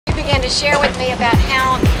began to share with me about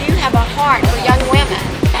how you have a heart for young women.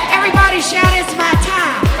 Everybody shout, it's my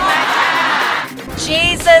time.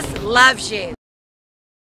 Jesus loves you.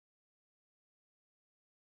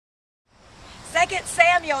 2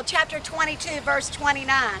 Samuel chapter 22, verse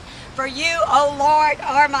 29. For you, O Lord,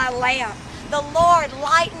 are my lamp. The Lord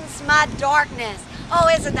lightens my darkness. Oh,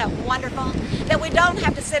 isn't that wonderful? That we don't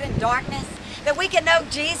have to sit in darkness. That we can know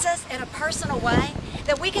Jesus in a personal way.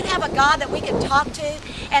 That we can have a God that we can talk to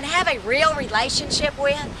and have a real relationship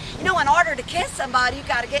with. You know, in order to kiss somebody, you've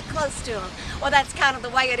got to get close to them. Well, that's kind of the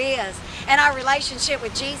way it is in our relationship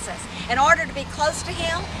with Jesus. In order to be close to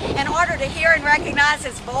Him, in order to hear and recognize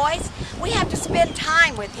His voice, we have to spend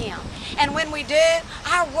time with Him. And when we do,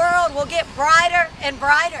 our world will get brighter and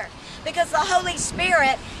brighter. Because the Holy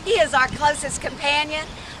Spirit, He is our closest companion.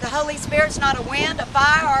 The Holy Spirit's not a wind, a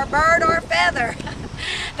fire, or a bird, or a feather.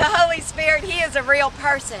 The Holy Spirit, He is a real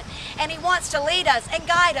person. And He wants to lead us and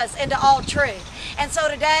guide us into all truth. And so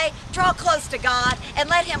today, draw close to God and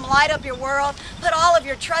let Him light up your world. Put all of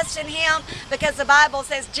your trust in Him, because the Bible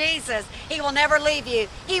says Jesus, He will never leave you.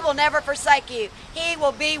 He will never forsake you. He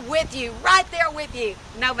will be with you, right there with you,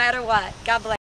 no matter what. God bless.